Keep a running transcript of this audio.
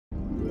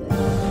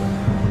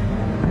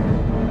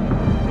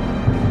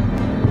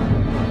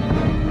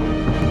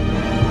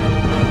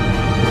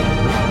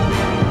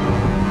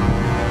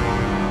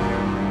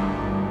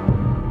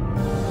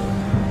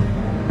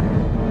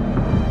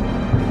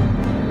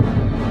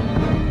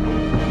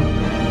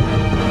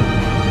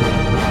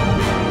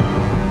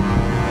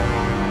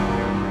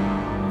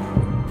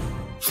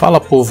Fala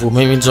povo,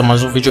 bem-vindos a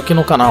mais um vídeo aqui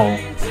no canal.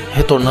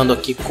 Retornando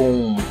aqui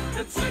com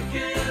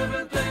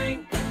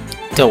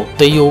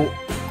Telltale,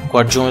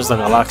 Guardiões da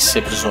Galáxia,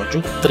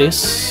 episódio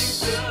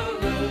 3.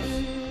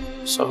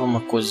 Só uma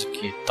coisa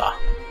aqui, tá?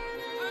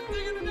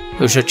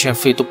 Eu já tinha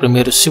feito o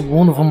primeiro e o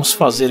segundo, vamos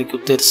fazer aqui o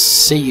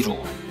terceiro.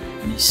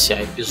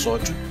 Iniciar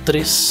episódio 3.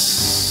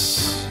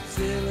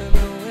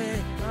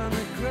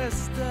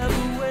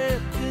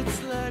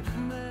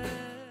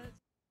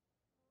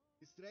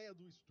 Estreia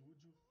do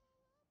estúdio.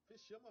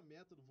 Fechamos a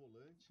meta do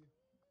volante.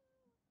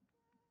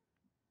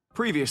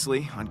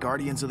 Previously on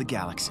Guardians of the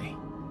Galaxy.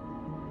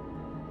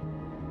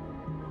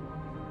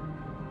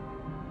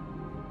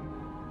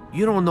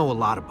 You don't know a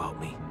lot about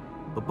me,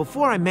 but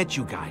before I met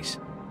you guys,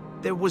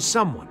 there was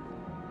someone.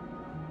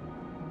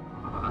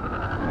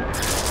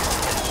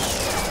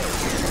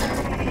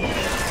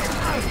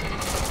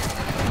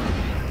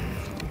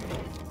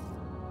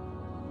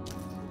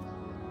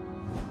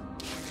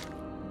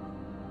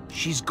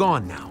 She's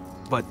gone now,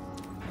 but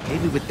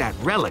maybe with that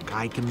relic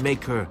I can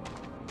make her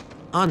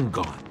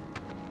ungone.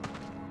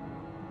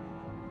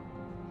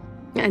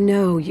 I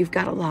know you've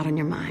got a lot on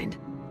your mind,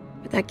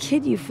 but that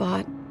kid you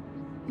fought,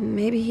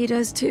 maybe he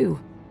does too.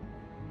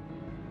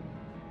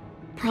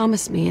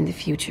 Promise me in the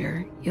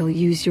future you'll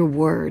use your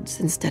words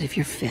instead of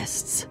your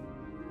fists.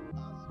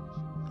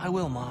 I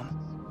will,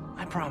 Mom.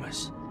 I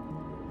promise.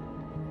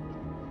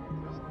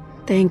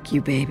 Thank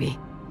you, baby.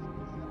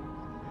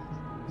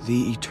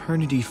 The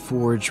Eternity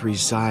Forge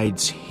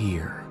resides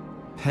here,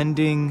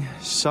 pending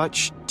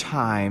such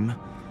time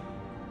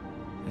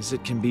as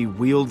it can be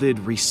wielded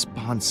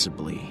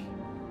responsibly.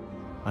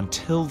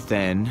 Until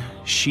then,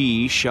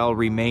 she shall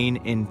remain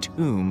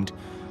entombed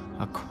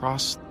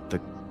across the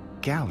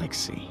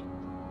galaxy.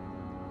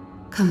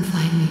 Come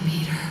find me,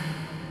 Peter.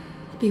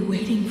 I'll be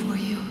waiting for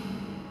you.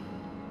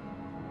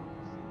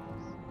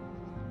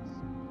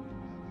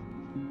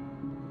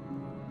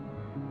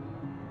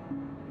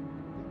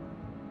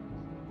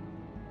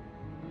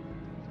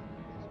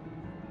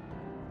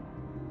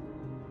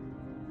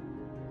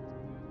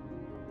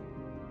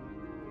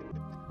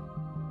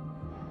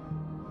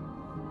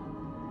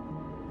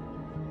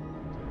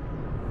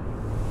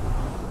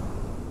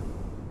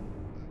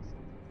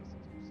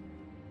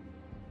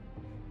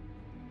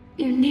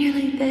 You're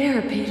nearly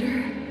there, Peter.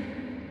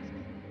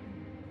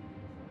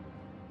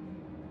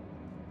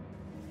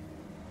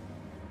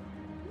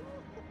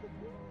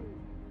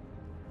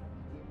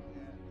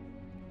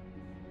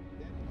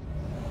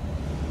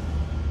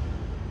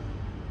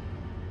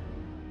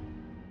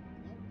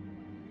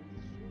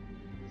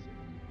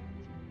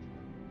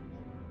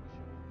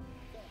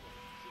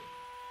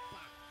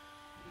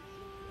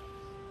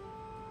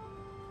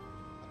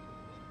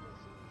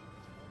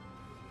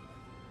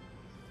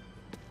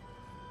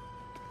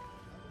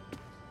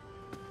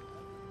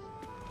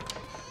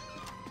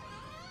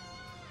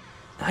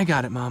 I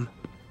got it, Mom.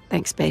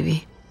 Thanks,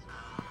 baby.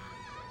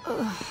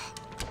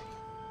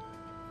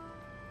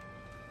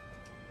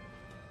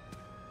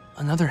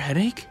 Another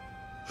headache?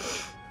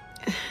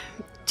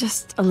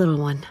 Just a little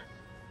one.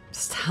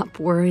 Stop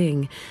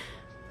worrying.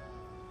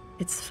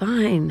 It's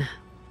fine.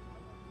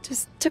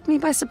 Just took me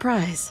by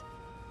surprise.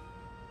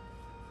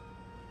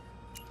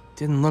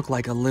 Didn't look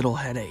like a little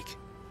headache.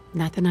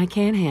 Nothing I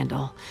can't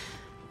handle.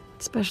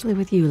 Especially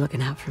with you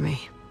looking out for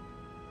me.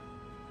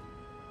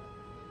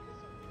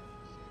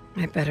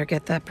 I better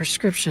get that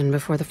prescription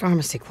before the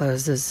pharmacy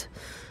closes.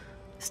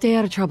 Stay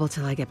out of trouble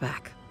till I get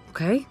back,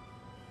 okay?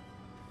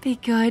 Be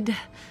good.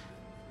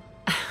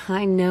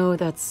 I know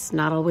that's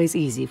not always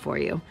easy for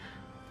you.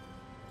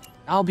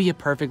 I'll be a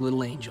perfect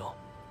little angel.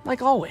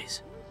 Like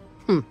always.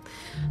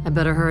 I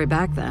better hurry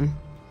back then.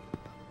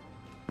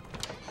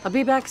 I'll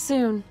be back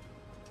soon.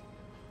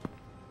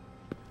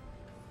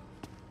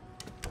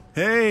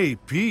 Hey,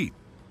 Pete.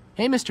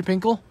 Hey, Mr.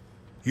 Pinkle.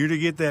 Here to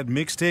get that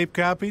mixtape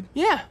copied?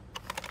 Yeah.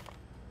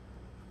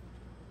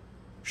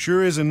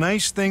 Sure is a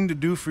nice thing to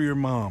do for your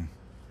mom.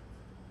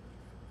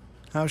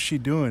 How's she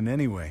doing,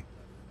 anyway?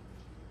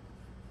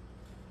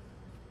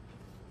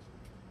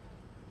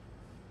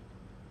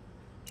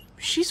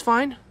 She's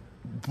fine.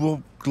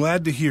 Well,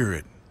 glad to hear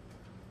it.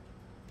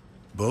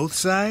 Both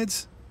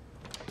sides?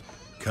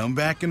 Come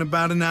back in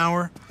about an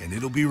hour, and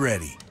it'll be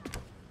ready.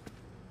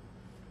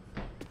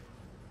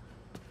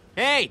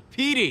 Hey,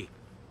 Petey!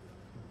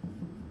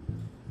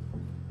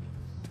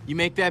 You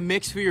make that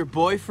mix for your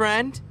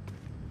boyfriend?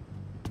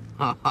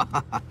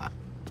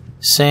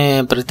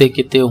 Sempre tem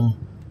que ter um.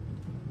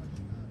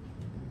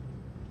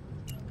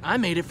 I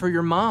made it for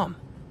your mom.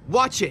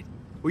 Watch it,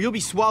 or you'll be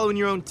swallowing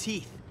your own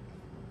teeth.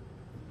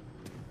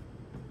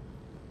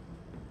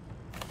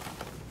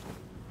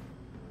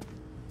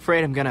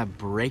 Afraid I'm gonna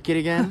break it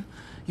again?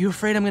 You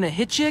afraid I'm gonna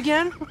hit you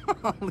again?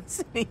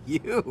 Listen to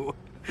you.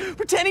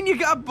 Pretending you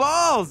got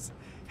balls!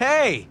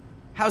 Hey,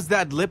 how's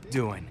that lip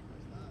doing?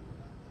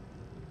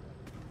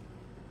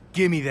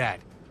 Give me that.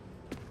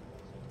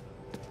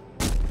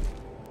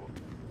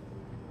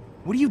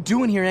 What are you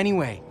doing here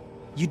anyway?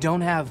 You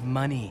don't have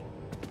money.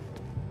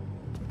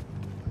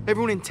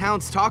 Everyone in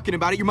town's talking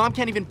about it. Your mom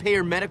can't even pay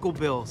her medical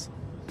bills.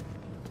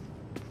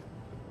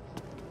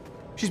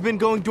 She's been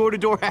going door to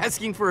door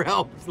asking for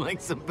help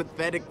like some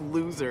pathetic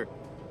loser.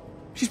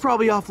 She's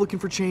probably off looking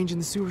for change in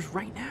the sewers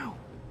right now.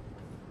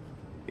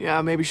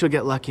 Yeah, maybe she'll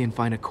get lucky and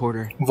find a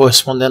quarter. Vou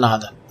responder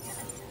nada.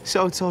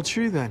 So it's all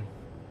true then.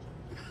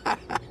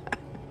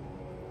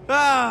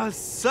 Ah,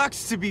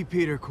 sucks to be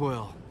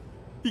Peter-Quill.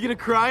 You gonna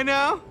cry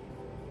now?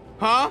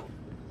 Huh?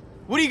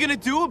 What are you gonna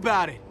do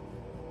about it?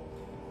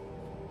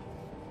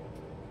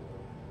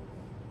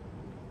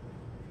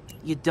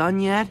 You done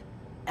yet?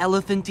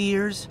 Elephant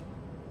ears?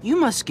 You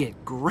must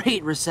get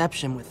great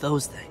reception with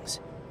those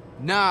things.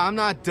 Nah, I'm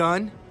not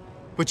done.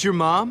 But your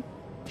mom?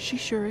 She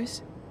sure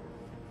is.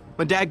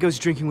 My dad goes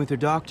drinking with her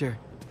doctor.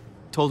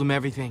 Told him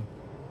everything.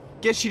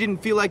 Guess she didn't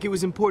feel like it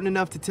was important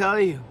enough to tell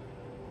you.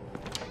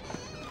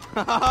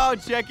 Oh,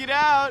 check it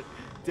out!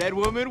 Dead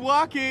woman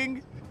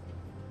walking!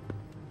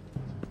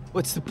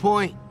 What's the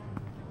point?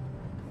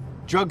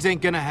 Drugs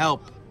ain't gonna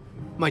help.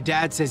 My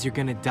dad says you're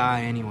gonna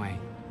die anyway.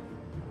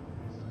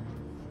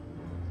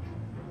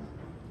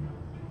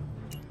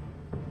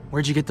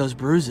 Where'd you get those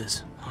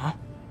bruises, huh?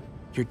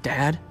 Your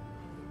dad?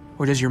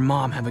 Or does your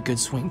mom have a good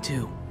swing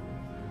too?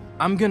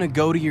 I'm gonna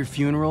go to your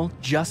funeral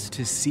just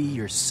to see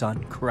your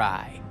son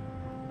cry.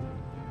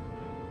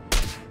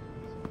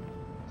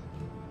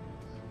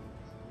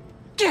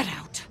 Get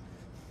out!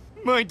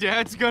 My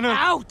dad's gonna...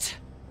 Out!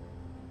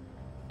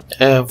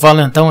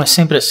 Valentão é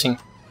sempre assim.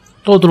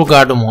 Todo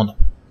lugar do mundo.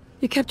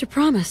 You kept your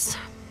promise.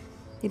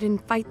 You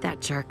didn't fight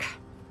that jerk.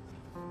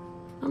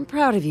 I'm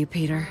proud of you,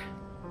 Peter.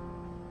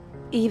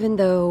 Even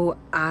though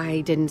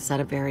I didn't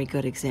set a very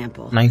good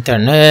example. Na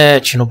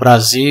internet, no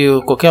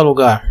Brasil, qualquer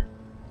lugar.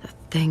 The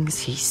things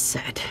he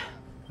said.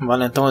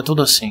 Valentão é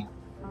tudo assim.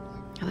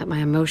 I let my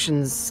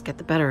emotions get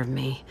the better of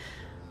me.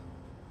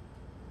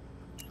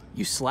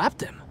 You slapped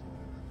him.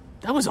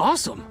 That was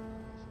awesome.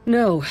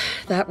 No,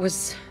 that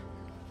was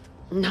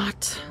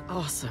not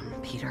awesome,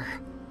 Peter.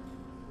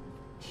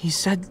 He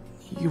said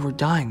you were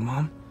dying,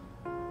 Mom.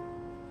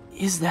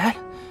 Is that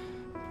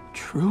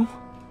true?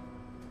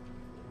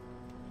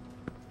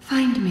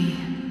 Find me,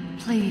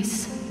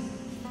 please.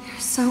 You're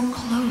so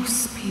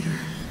close, Peter.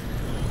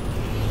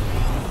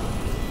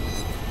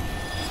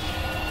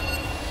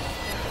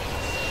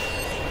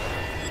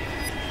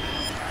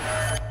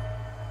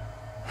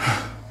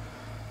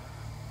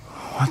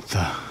 What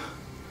the?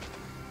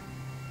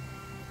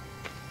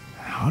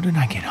 How did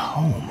I get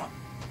home?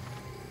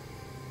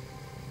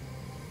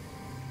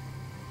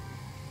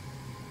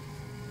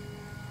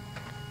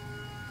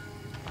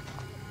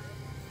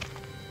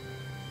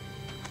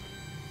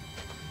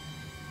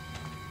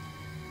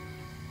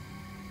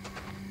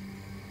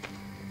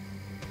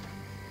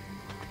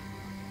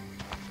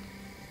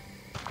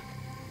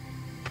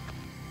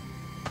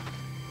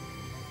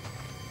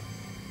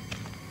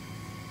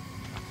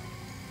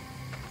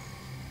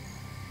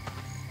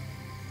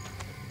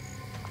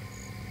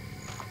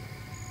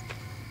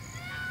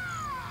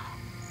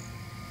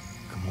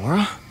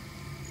 Gamora?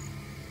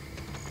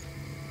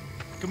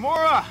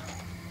 Gamora!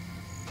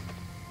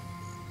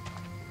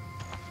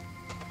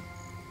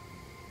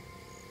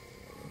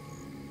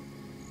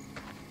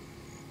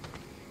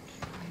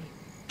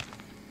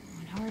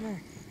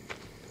 Harder.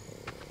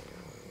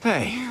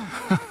 Hey.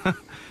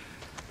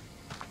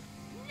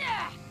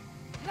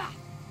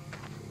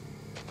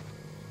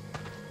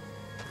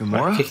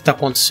 Gamora? O que tá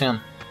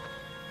acontecendo?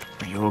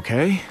 Are you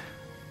okay?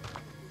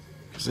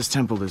 Because this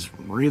temple is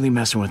really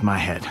messing with my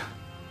head.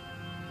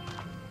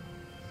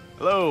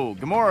 Hello,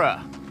 Gamora.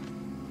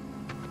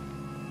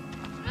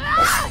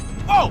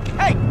 Whoa!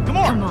 Hey, Gamora! Come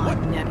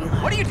on,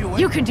 Nebula. What are you doing?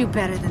 You can do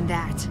better than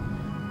that.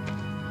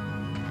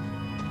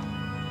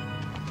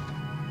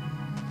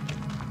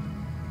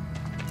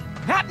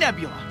 Not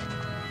Nebula!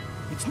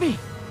 It's me,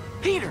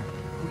 Peter,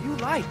 who you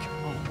like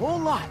a whole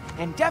lot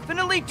and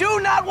definitely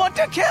do not want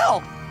to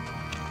kill!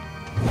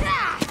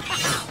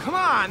 Come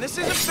on, this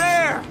isn't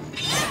fair!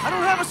 I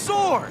don't have a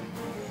sword!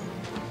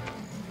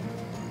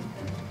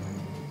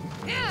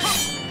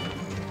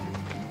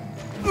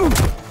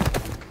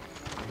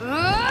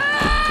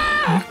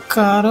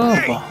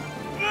 Caramba!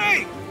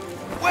 Hey!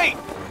 Wait!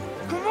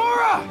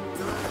 Gamora!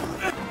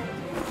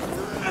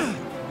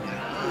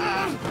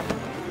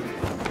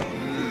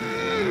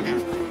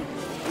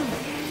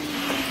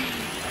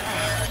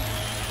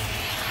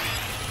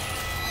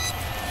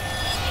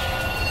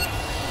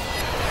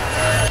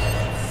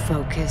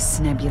 Focus,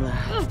 Nebula.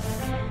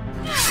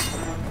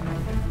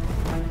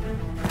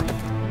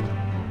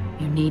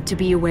 You need to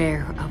be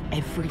aware of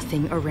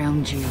everything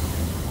around you.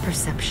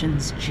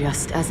 Perception's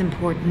just as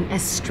important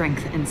as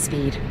strength and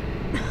speed.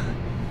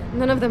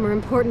 None of them are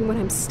important when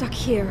I'm stuck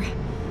here.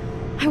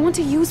 I want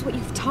to use what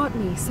you've taught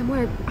me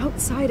somewhere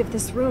outside of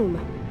this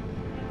room.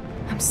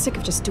 I'm sick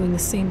of just doing the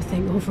same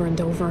thing over and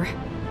over,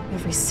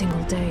 every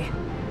single day.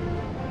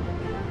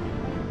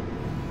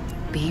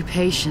 Be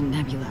patient,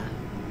 Nebula.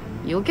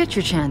 You'll get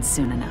your chance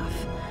soon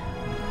enough.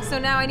 So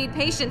now I need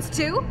patience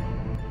too?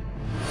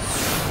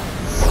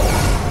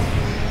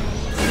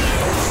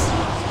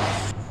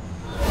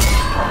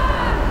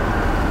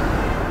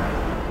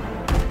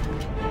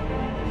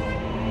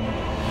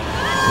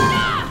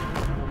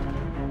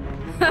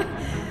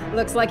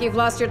 Looks like you've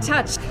lost your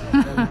touch.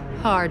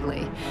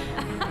 Hardly.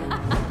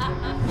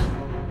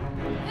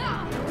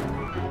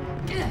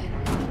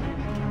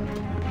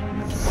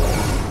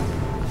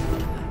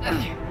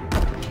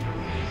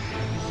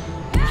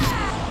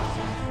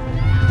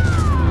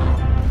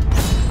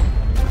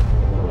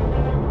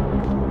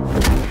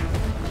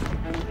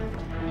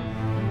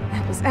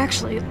 That was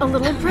actually a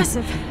little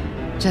impressive.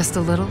 Just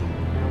a little?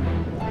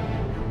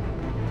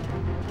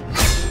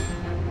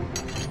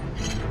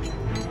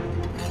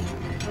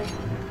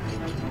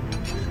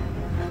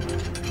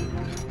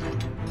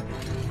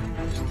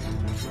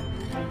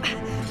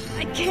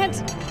 I can't.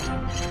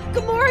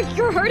 Gamora,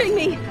 you're hurting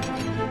me.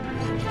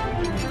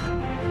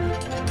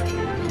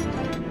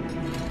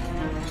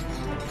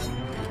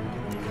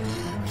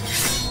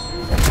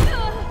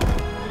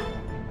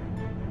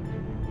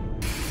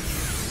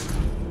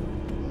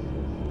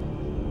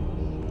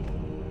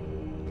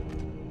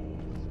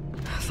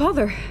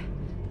 Father.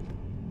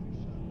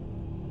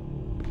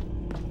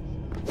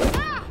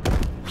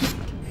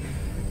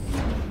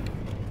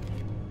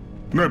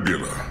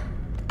 Nebula,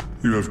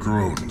 you have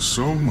grown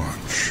so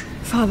much.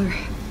 Father.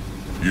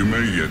 You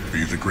may yet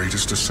be the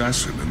greatest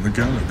assassin in the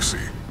galaxy.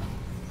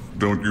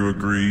 Don't you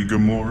agree,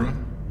 Gamora?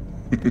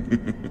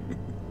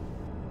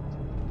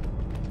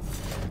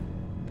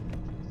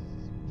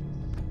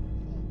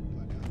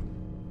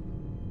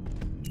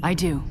 I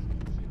do.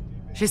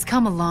 She's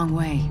come a long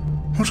way.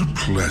 What a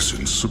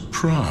pleasant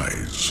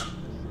surprise.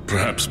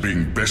 Perhaps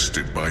being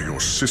bested by your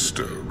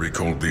sister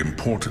recalled the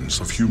importance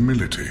of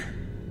humility.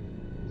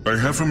 I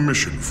have a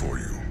mission for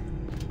you.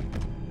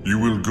 You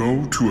will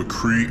go to a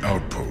Kree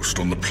outpost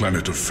on the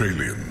planet of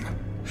Phalion.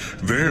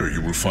 There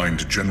you will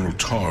find General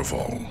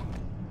Tarval.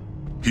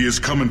 He has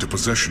come into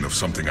possession of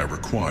something I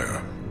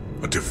require,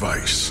 a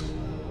device.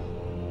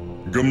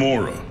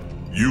 Gamora,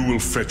 you will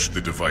fetch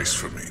the device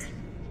for me.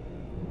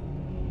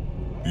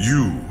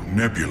 You,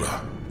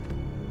 Nebula,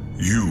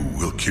 you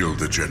will kill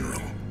the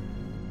General.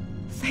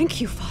 Thank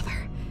you,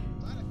 Father.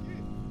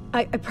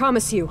 I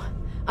promise you,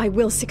 I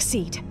will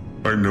succeed.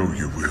 I know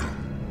you will,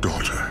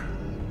 daughter.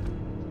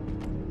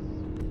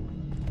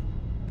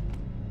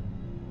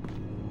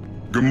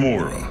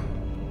 Gamora,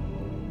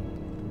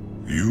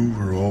 you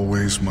were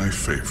always my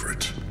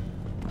favorite,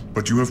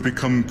 but you have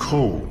become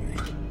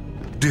cold,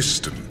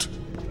 distant,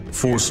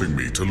 forcing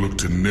me to look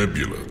to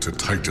Nebula to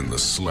tighten the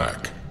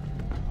slack,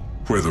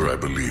 whether I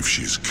believe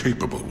she's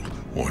capable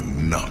or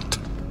not.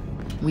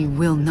 We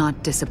will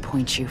not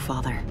disappoint you,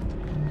 Father.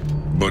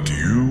 But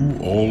you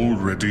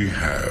already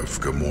have,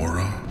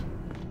 Gamora.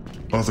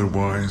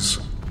 Otherwise,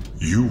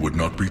 you would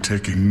not be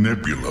taking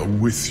Nebula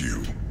with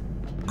you.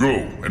 Go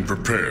and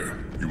prepare.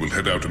 You will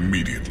head out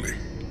immediately.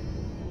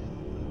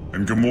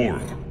 And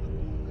Gamora,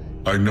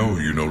 I know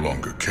you no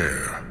longer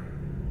care,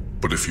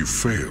 but if you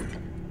fail,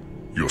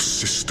 your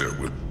sister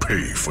will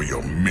pay for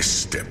your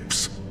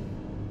missteps.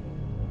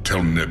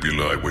 Tell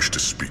Nebula I wish to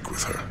speak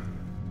with her.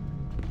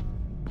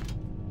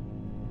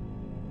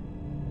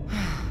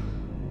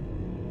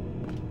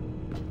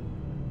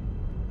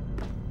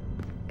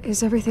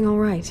 Is everything all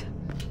right?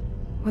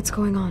 What's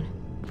going on?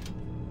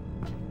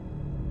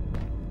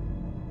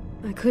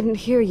 I couldn't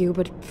hear you,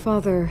 but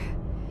Father...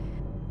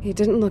 he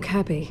didn't look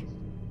happy.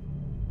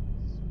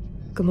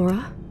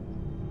 Gamora?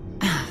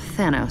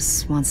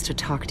 Thanos wants to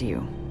talk to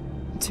you.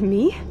 To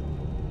me?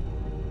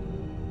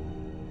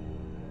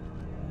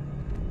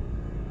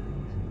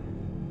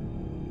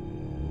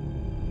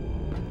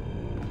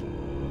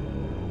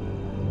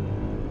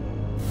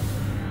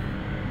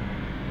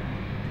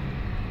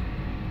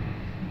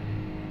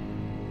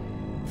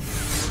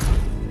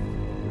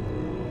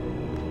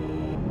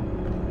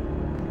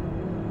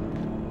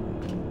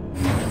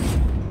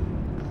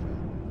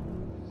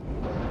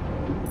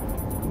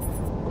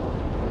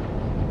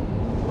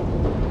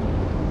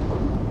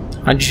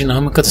 A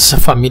dinâmica dessa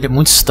família é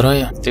muito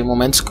estranha. Tem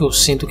momentos que eu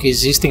sinto que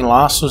existem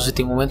laços e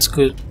tem momentos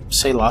que,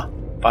 sei lá,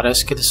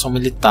 parece que eles são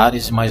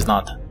militares e mais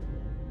nada.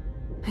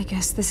 I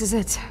guess this is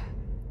it.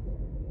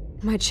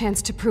 My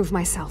chance to prove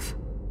myself.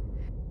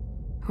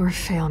 Or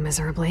fail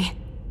miserably.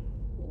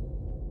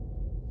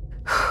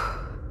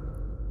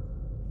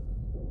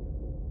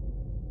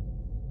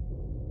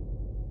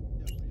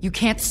 You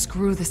can't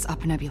screw this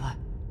up, Nebula.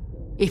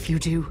 If you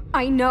do...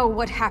 I know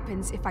what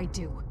happens if I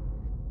do.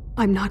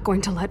 I'm not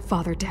going to let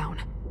Father down.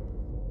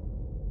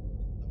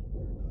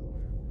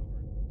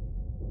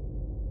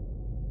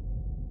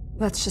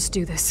 Let's just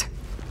do this.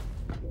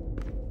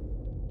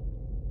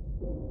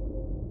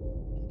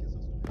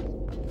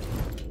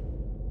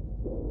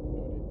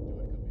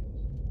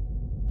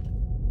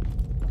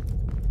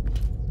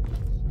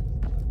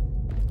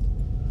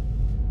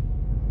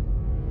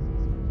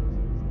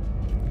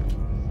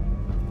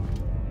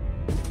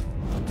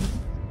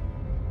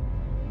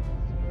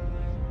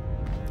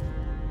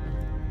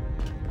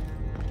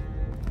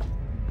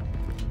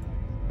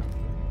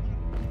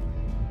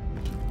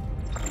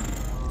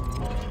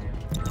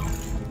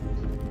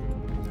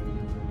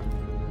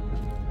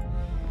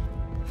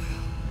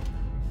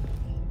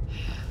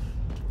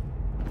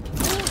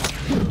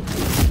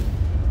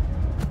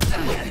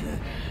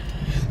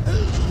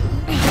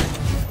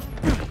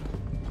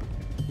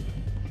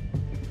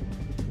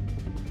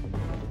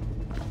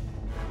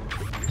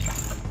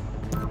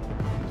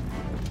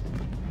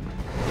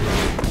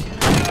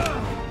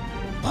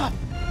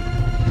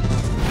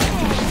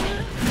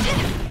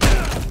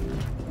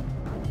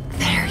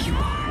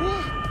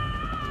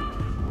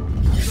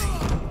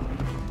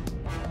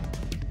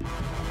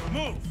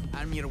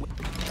 Nebula!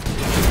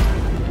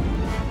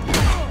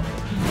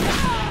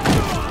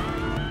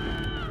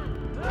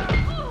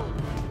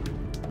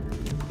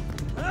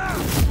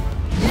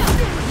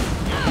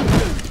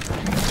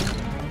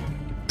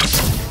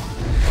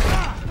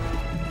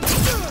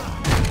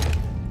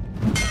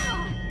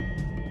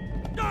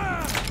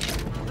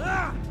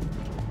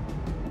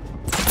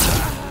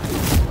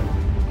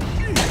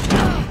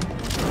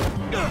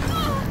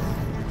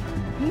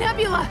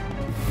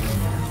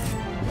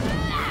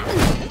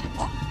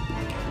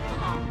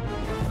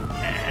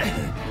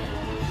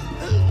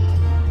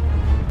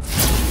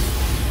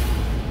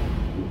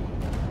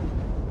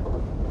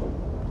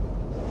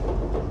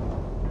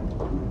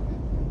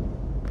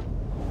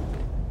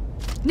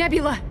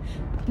 Nebula!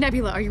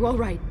 Nebula, are you all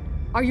right?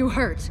 Are you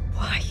hurt?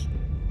 Why?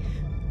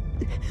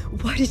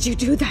 Why did you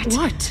do that?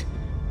 What?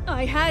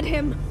 I had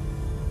him.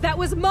 That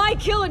was my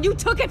kill and you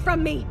took it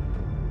from me.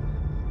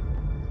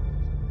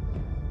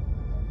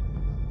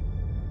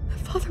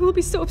 Father will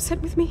be so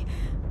upset with me.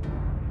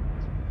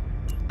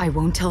 I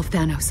won't tell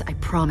Thanos, I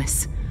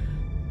promise.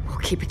 We'll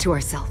keep it to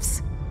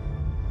ourselves.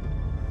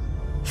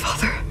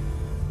 Father.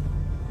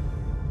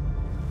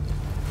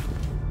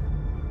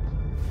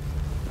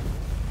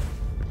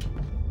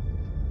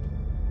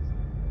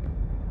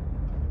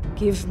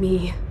 Give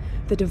me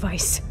the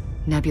device.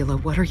 Nebula,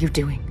 what are you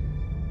doing?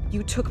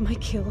 You took my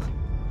kill.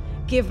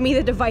 Give me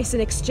the device in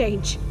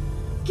exchange.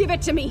 Give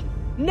it to me,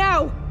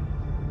 now!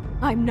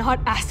 I'm not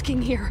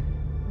asking here.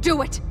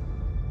 Do it!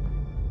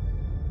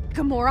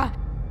 Gamora,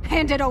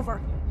 hand it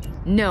over.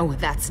 No,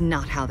 that's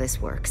not how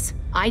this works.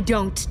 I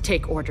don't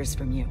take orders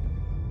from you.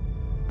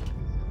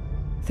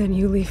 Then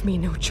you leave me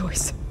no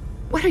choice.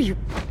 What are you...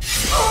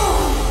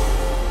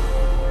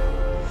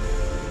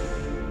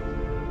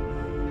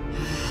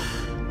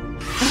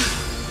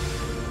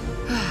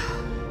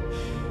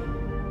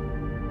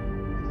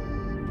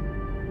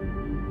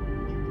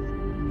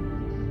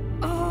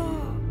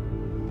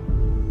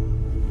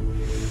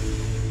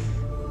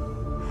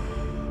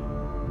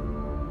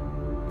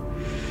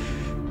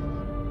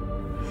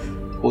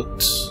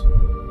 Putz,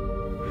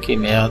 que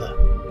merda.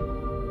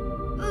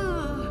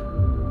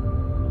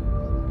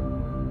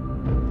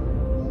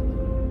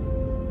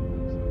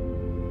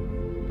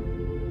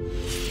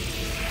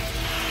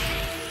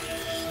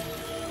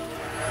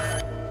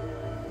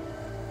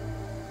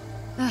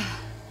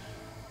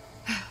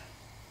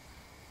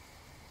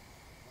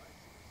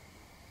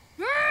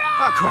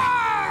 Oh, crap.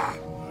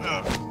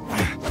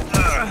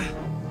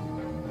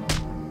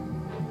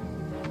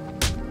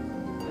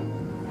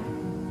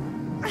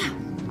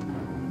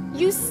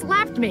 You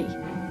slapped me!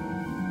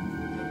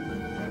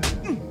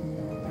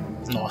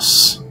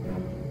 Nossa.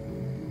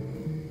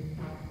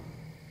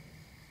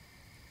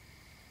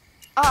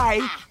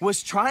 I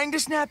was trying to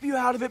snap you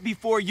out of it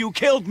before you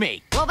killed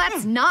me. Well,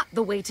 that's not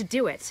the way to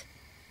do it.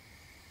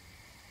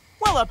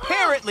 Well,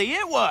 apparently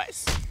it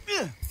was.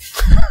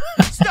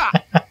 Stop!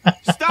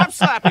 Stop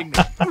slapping me!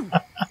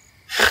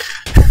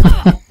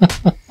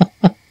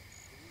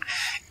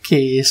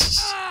 Que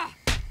isso?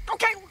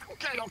 Okay,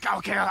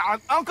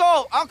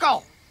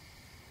 Uncle!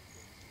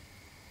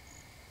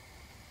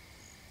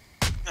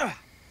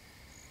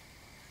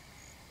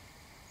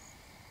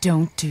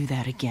 Don't do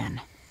that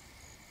again.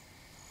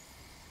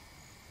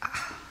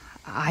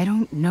 I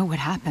don't know what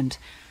happened.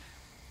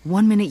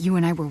 One minute you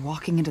and I were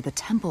walking into the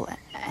temple,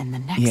 and the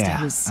next it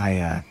was...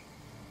 I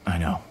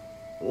know.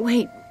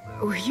 Wait,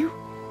 were you...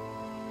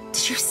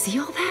 Did you see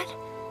all that?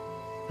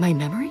 My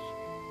memory?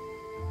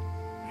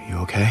 Are you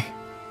okay?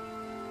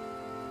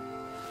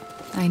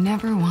 I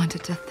never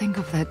wanted to think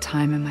of that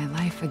time in my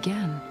life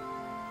again.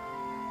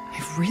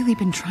 I've really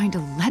been trying to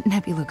let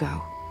Nebula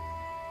go.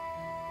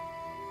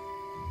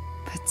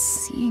 But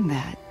seeing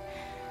that...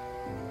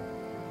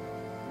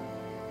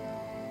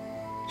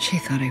 She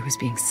thought I was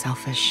being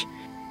selfish,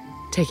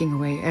 taking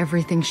away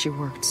everything she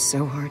worked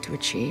so hard to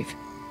achieve.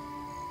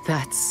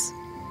 That's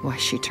why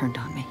she turned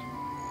on me.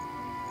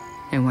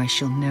 And why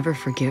she'll never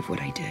forgive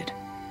what I did.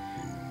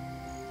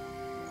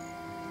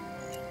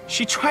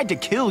 She tried to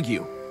kill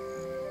you.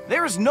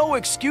 There is no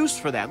excuse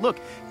for that. Look,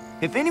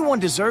 if anyone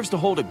deserves to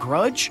hold a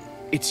grudge,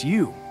 it's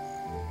you.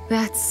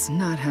 That's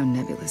not how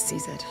Nebula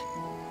sees it.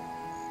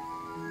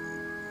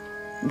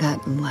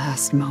 That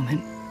last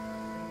moment,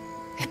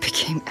 it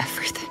became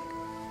everything.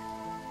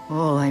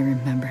 All I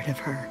remembered of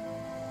her.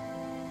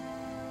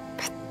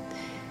 But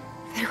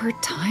there were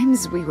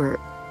times we were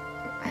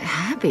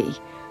happy.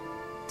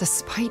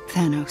 Despite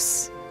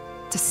Thanos,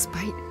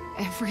 despite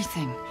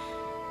everything,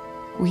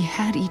 we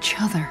had each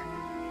other.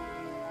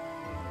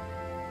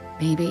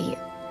 Maybe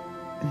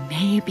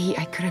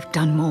I could have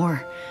done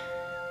more.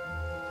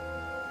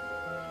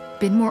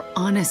 Been more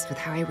honest with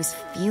how I was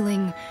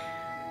feeling.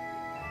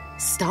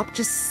 Stopped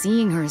just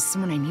seeing her as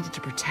someone I needed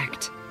to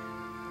protect.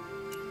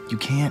 You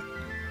can't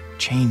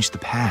change the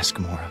past,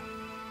 Gamora.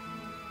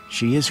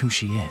 She is who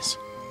she is.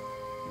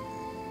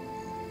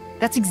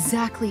 That's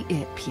exactly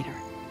it, Peter.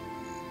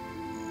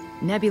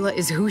 Nebula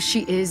is who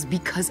she is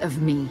because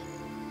of me.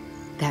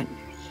 That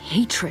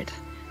hatred,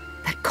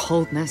 that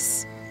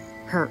coldness,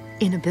 her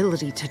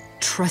inability to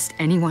trust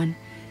anyone.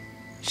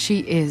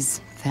 She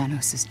is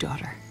Thanos'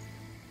 daughter.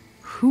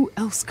 Who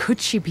else could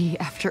she be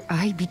after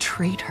I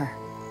betrayed her?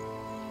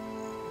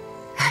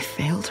 I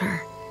failed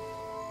her.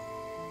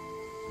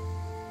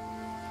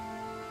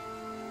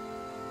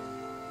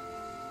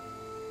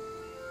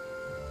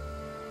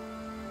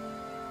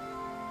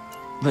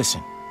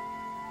 Listen,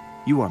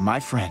 you are my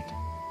friend,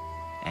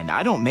 and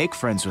I don't make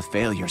friends with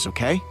failures,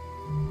 okay?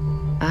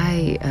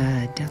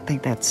 I don't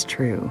think that's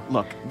true.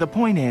 Look, the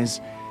point is,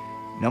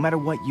 no matter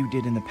what you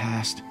did in the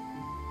past,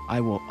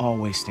 I will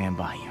always stand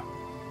by you.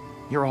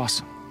 You're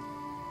awesome.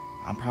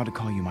 I'm proud to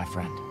call you my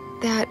friend.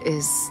 That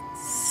is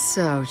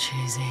so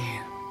cheesy.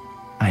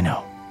 I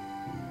know,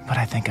 but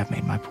I think I've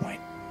made my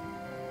point.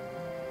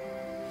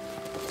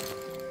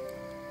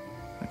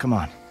 Now, come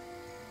on.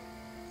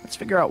 Let's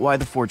figure out why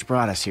the Forge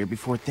brought us here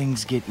before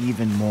things get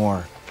even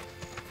more...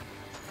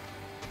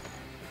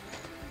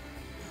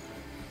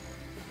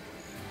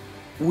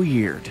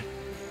 weird.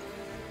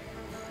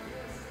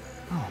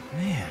 Oh,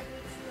 man.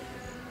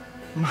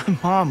 My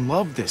mom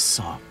loved this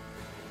song.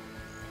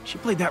 She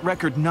played that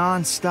record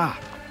non-stop.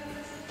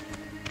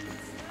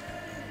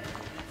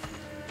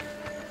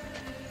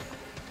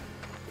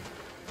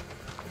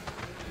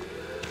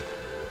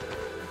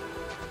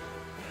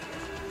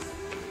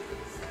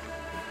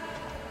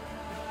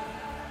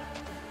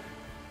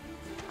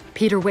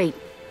 Peter, wait.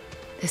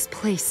 This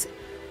place...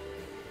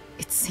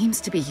 it seems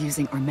to be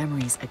using our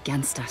memories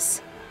against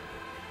us.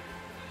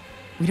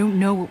 We don't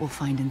know what we'll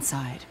find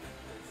inside,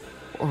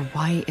 or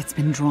why it's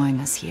been drawing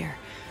us here.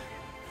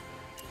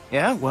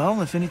 Yeah,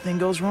 well, if anything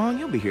goes wrong,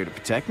 you'll be here to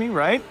protect me,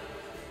 right?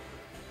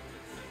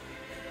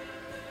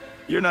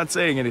 You're not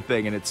saying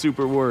anything, and it's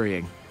super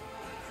worrying.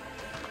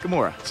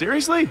 Gamora,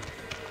 seriously?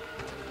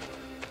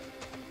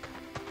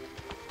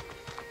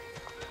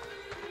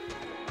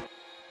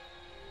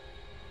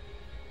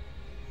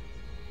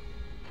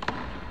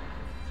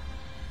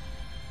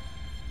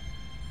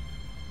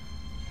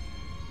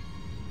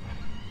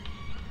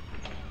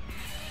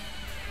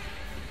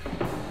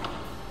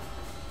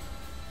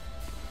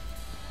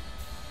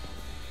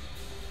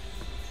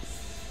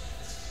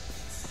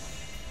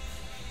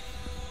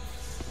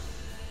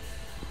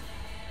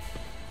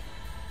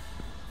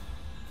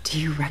 Do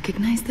you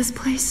recognize this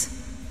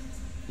place?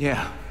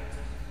 Yeah.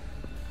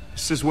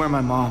 This is where my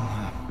mom...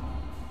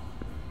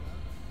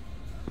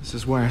 this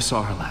is where I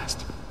saw her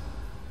last.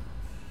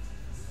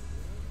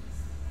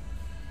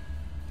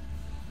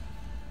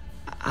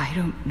 I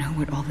don't know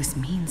what all this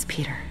means,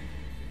 Peter.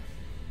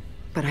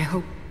 But I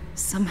hope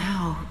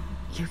somehow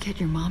you get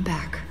your mom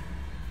back.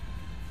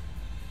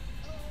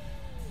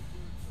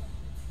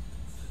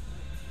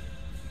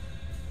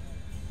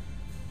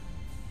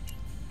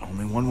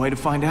 Only one way to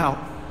find out.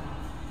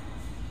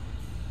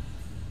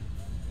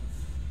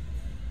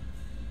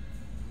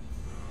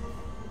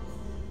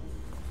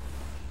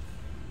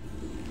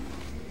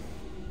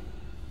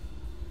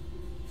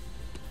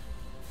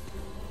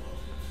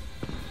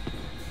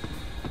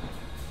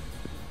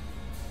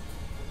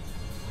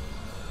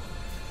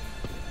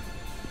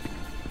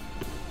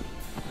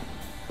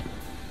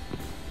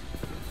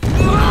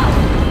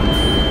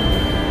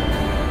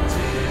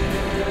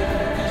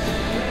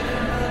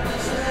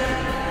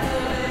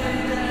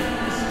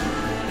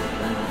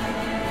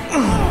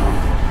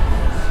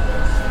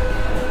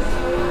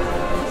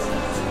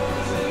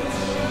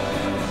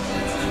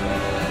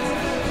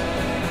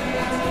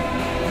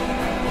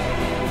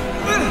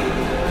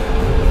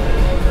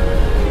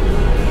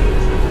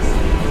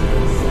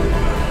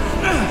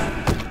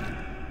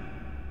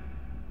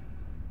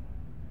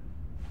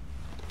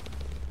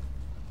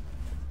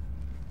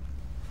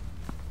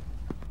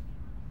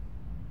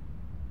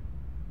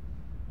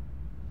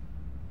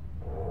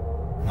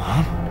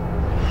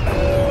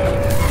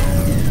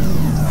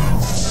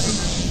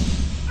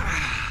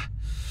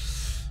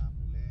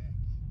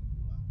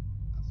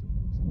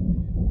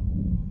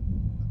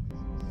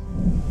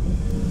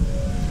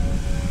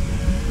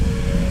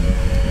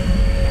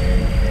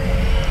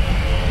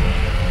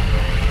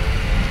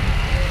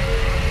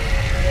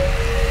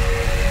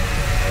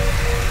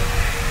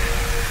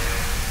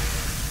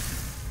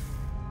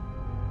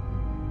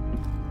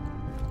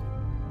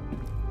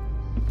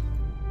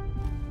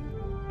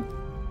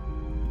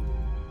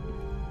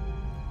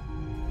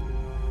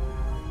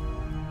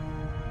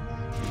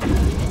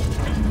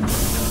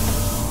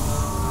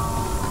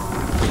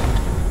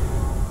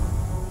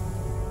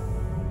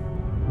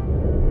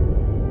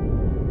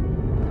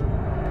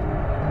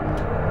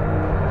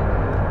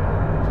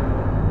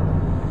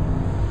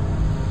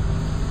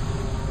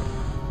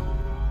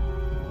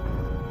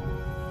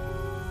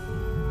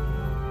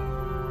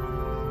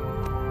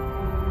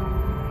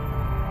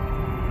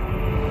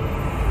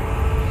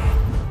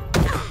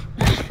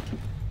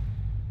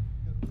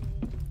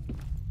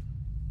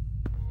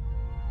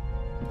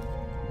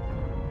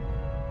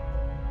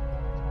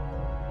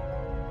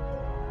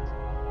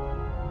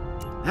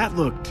 That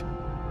looked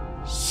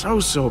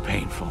so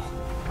painful.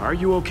 Are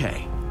you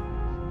okay?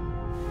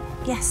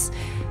 Yes.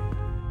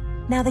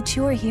 Now that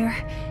you're here.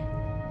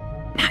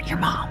 Not your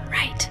mom,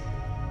 right?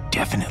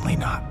 Definitely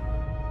not.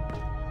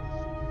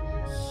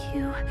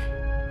 You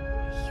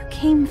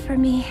came for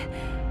me.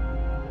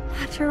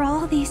 After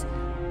all these...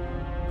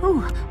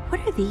 Ooh,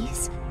 what are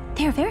these?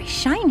 They're very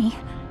shiny.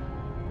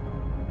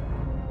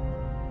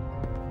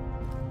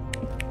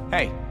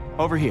 Hey,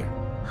 over here.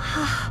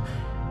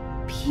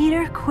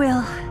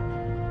 Peter-Quill.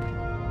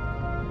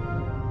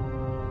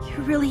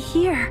 You're really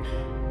here.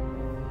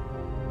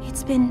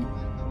 It's been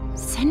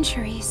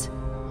centuries.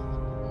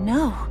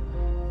 No,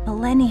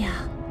 millennia.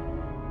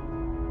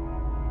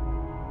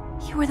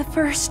 You were the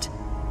first,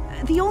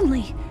 the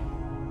only.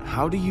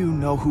 How do you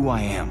know who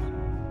I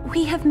am?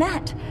 We have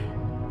met.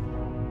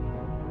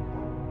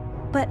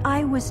 But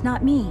I was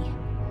not me.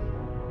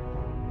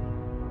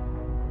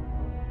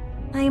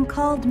 I am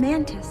called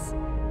Mantis.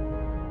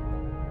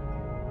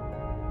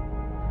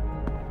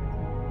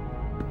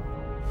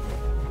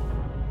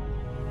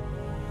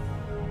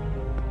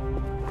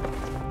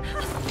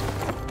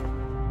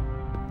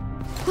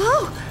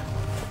 Whoa!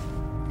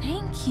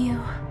 Thank you.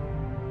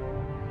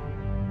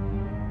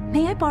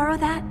 May I borrow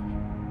that?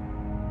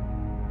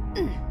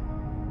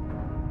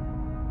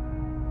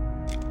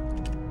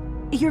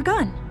 Your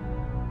gun.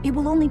 It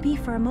will only be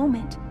for a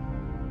moment.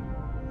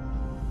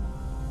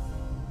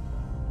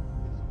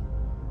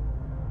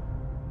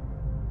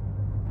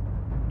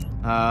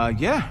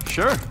 Yeah,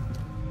 sure.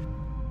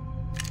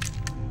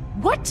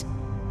 What?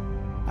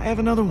 I have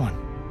another one.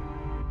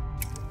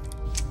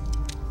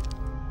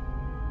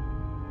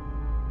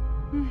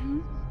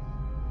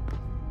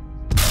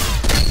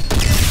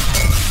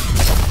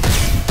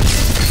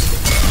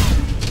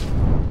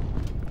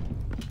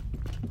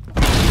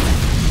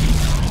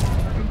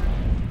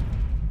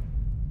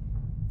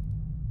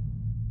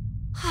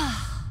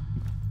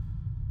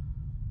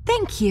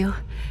 Thank you.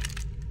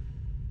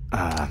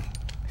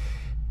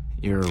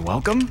 You're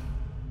welcome?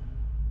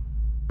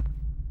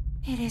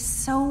 It is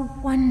so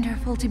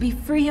wonderful to be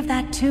free of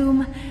that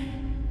tomb.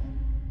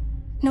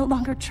 No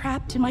longer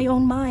trapped in my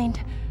own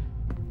mind.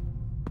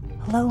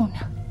 Alone.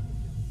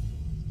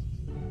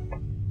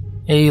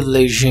 Ei,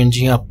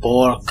 legendinha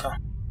porca.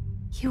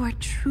 You are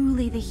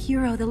truly the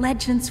hero the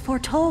legends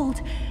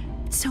foretold.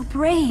 So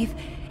brave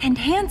and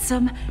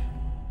handsome.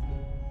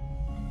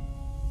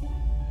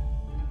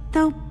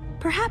 Though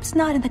perhaps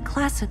not in the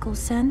classical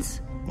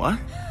sense. What?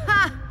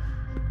 Ha!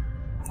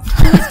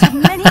 You must have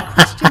many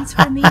questions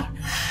for me.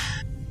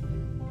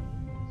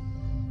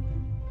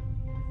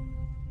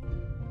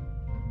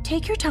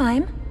 Take your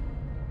time.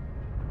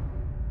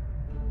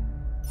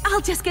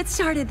 I'll just get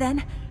started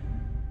then.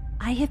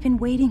 I have been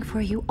waiting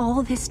for you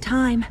all this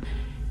time.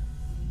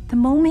 The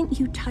moment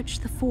you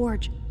touched the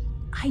forge,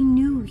 I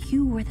knew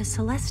you were the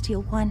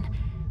Celestial One,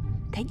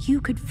 that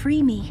you could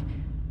free me.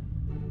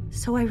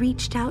 So I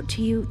reached out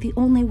to you the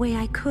only way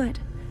I could,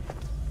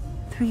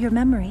 through your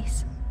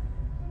memories.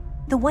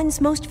 The ones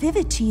most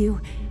vivid to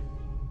you.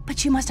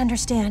 But you must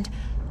understand,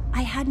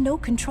 I had no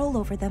control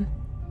over them.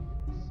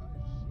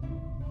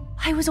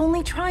 I was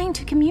only trying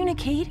to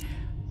communicate.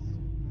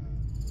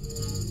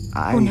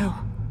 Oh no,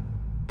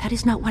 that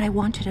is not what I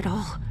wanted at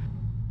all.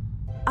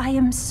 I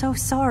am so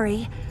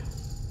sorry.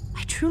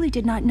 I truly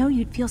did not know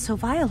you'd feel so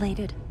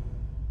violated.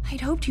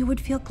 I'd hoped you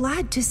would feel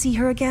glad to see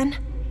her again.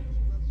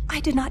 I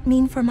did not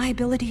mean for my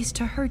abilities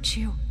to hurt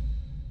you.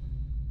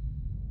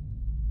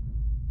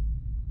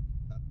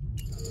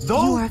 You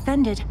are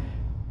offended.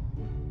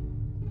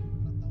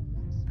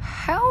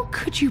 How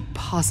could you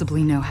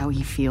possibly know how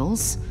he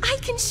feels? I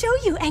can show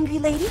you, angry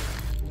lady.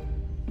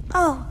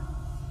 Oh,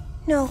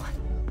 no.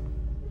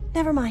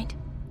 Never mind.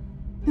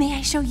 May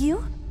I show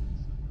you?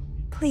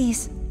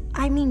 Please,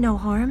 I mean no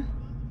harm.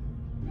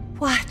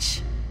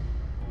 Watch.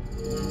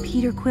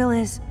 Peter-Quill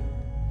is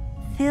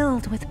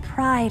filled with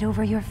pride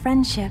over your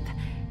friendship.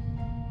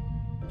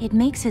 It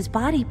makes his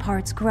body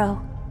parts grow.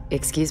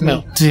 Excuse me?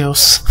 Meu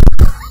Deus.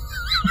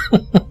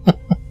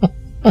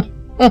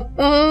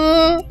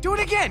 Do it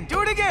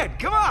again,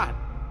 come on!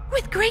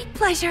 With great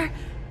pleasure.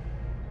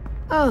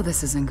 Oh,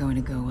 this isn't going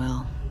to go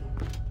well.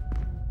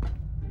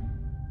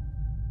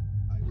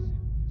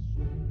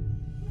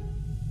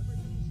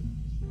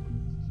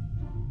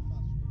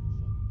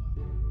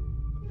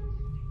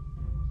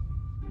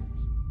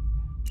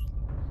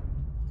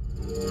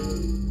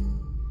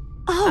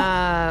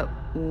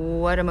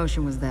 What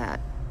emotion was that?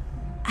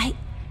 I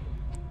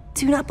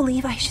do not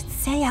believe I should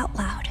say out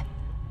loud.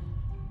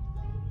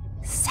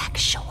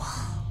 Sexual.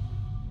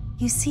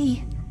 You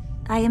see,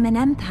 I am an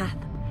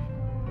empath.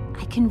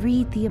 I can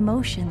read the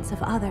emotions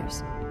of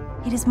others.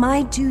 It is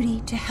my duty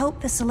to help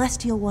the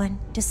Celestial One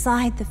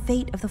decide the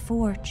fate of the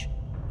Forge.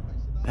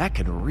 That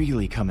could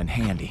really come in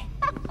handy.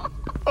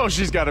 Oh,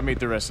 she's got to meet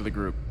the rest of the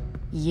group.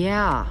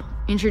 Yeah,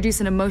 introduce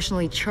an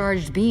emotionally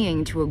charged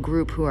being to a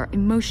group who are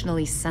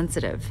emotionally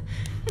sensitive.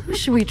 Who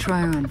should we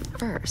try on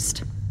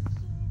first?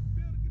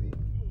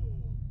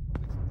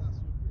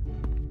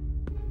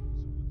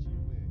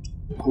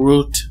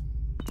 Groot.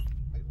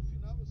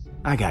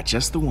 I got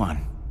just the one.